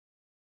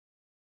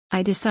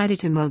I decided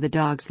to mow the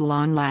dog's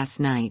lawn last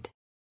night.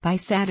 By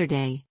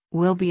Saturday,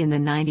 we'll be in the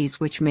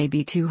 90s, which may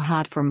be too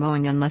hot for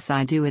mowing unless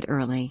I do it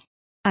early.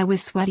 I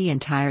was sweaty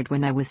and tired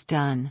when I was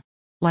done.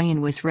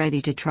 Lion was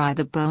ready to try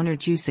the boner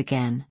juice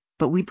again,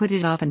 but we put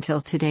it off until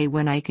today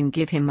when I can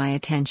give him my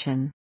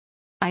attention.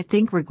 I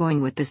think we're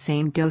going with the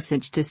same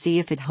dosage to see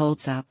if it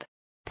holds up.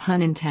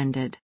 Pun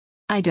intended.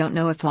 I don't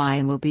know if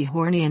Lion will be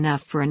horny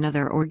enough for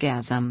another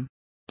orgasm.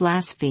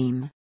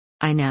 Blaspheme.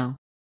 I know.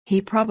 He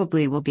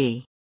probably will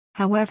be.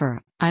 However,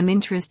 I'm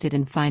interested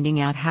in finding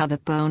out how the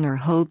boner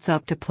holds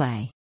up to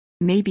play.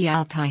 Maybe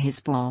I'll tie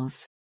his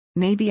balls.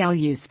 Maybe I'll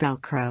use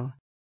Velcro.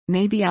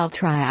 Maybe I'll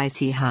try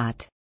icy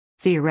hot.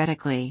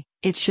 Theoretically,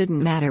 it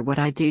shouldn't matter what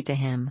I do to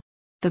him.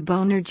 The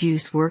boner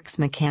juice works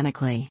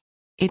mechanically.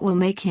 It will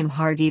make him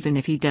hard even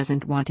if he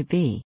doesn't want to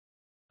be.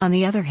 On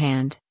the other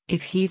hand,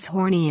 if he's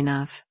horny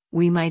enough,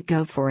 we might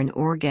go for an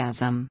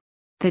orgasm.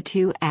 The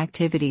two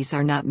activities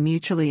are not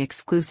mutually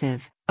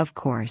exclusive, of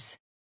course.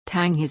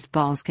 Tying his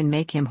balls can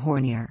make him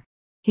hornier.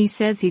 He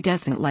says he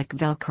doesn't like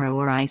Velcro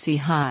or icy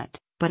hot,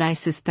 but I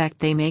suspect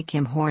they make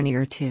him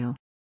hornier too.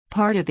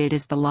 Part of it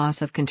is the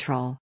loss of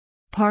control.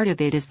 Part of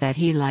it is that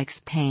he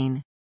likes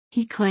pain.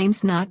 He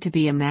claims not to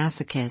be a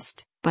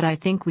masochist, but I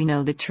think we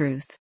know the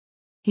truth.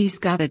 He's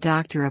got a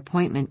doctor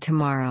appointment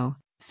tomorrow,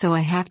 so I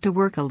have to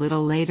work a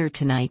little later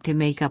tonight to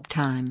make up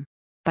time.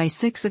 By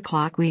 6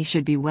 o'clock we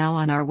should be well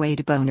on our way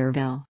to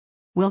Bonerville.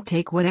 We'll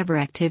take whatever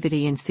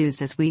activity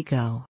ensues as we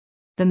go.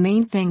 The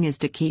main thing is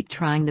to keep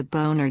trying the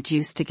boner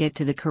juice to get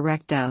to the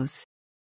correct dose.